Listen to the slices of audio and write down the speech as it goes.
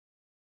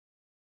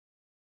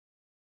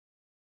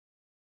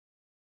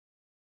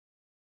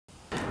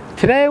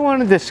Today I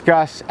want to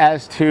discuss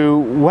as to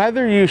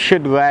whether you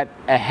should let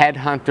a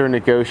headhunter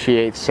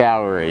negotiate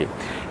salary.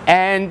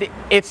 And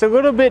it's a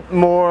little bit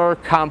more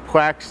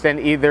complex than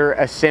either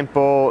a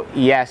simple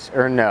yes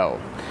or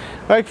no.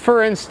 Like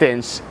for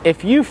instance,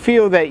 if you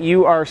feel that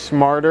you are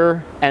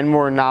smarter and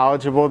more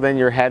knowledgeable than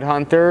your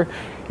headhunter,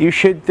 you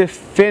should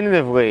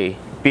definitively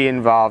be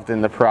involved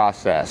in the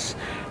process.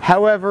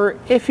 However,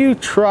 if you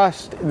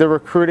trust the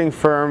recruiting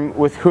firm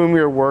with whom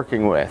you're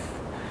working with,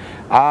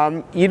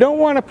 you don't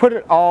want to put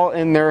it all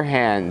in their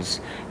hands.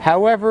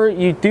 However,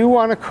 you do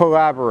want to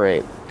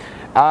collaborate.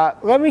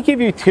 Let me give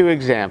you two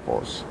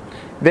examples.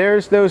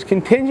 There's those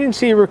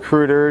contingency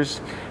recruiters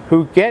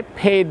who get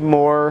paid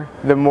more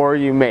the more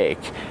you make.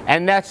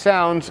 And that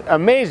sounds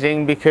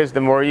amazing because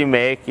the more you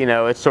make,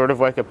 it's sort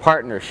of like a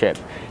partnership.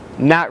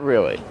 Not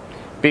really.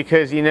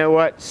 Because you know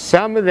what?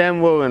 Some of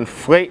them will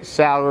inflate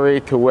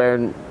salary to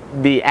where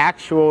the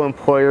actual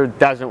employer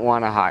doesn't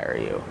want to hire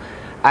you.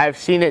 I've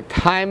seen it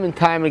time and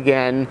time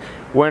again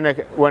when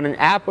an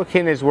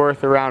applicant is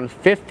worth around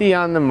 50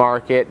 on the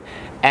market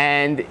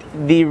and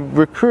the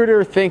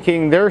recruiter,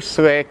 thinking they're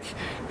slick,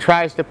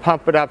 tries to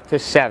pump it up to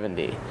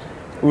 70,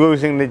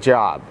 losing the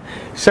job.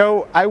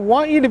 So I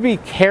want you to be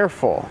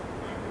careful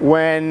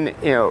when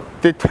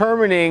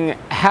determining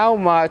how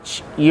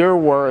much you're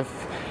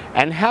worth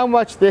and how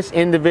much this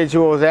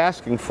individual is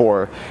asking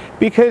for,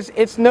 because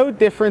it's no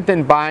different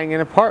than buying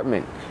an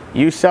apartment.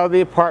 You sell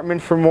the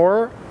apartment for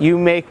more, you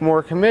make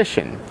more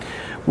commission.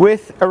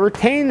 With a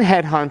retained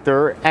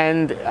headhunter,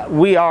 and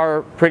we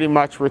are pretty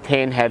much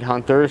retained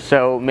headhunters,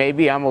 so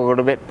maybe I'm a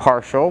little bit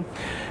partial,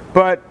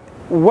 but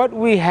what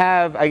we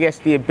have, I guess,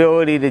 the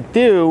ability to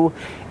do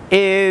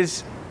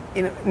is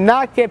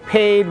not get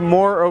paid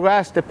more or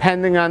less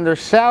depending on their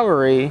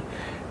salary,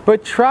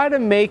 but try to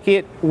make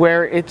it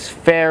where it's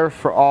fair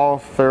for all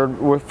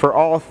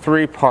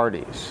three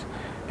parties.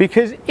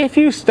 Because if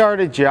you start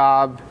a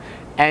job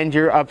and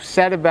you're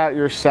upset about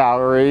your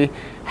salary,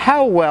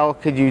 how well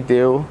could you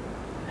do?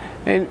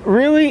 And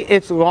really,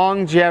 it's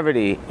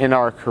longevity in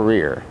our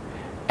career.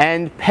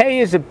 And pay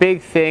is a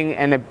big thing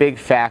and a big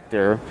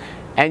factor,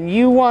 and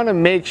you want to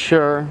make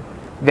sure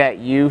that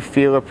you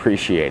feel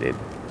appreciated.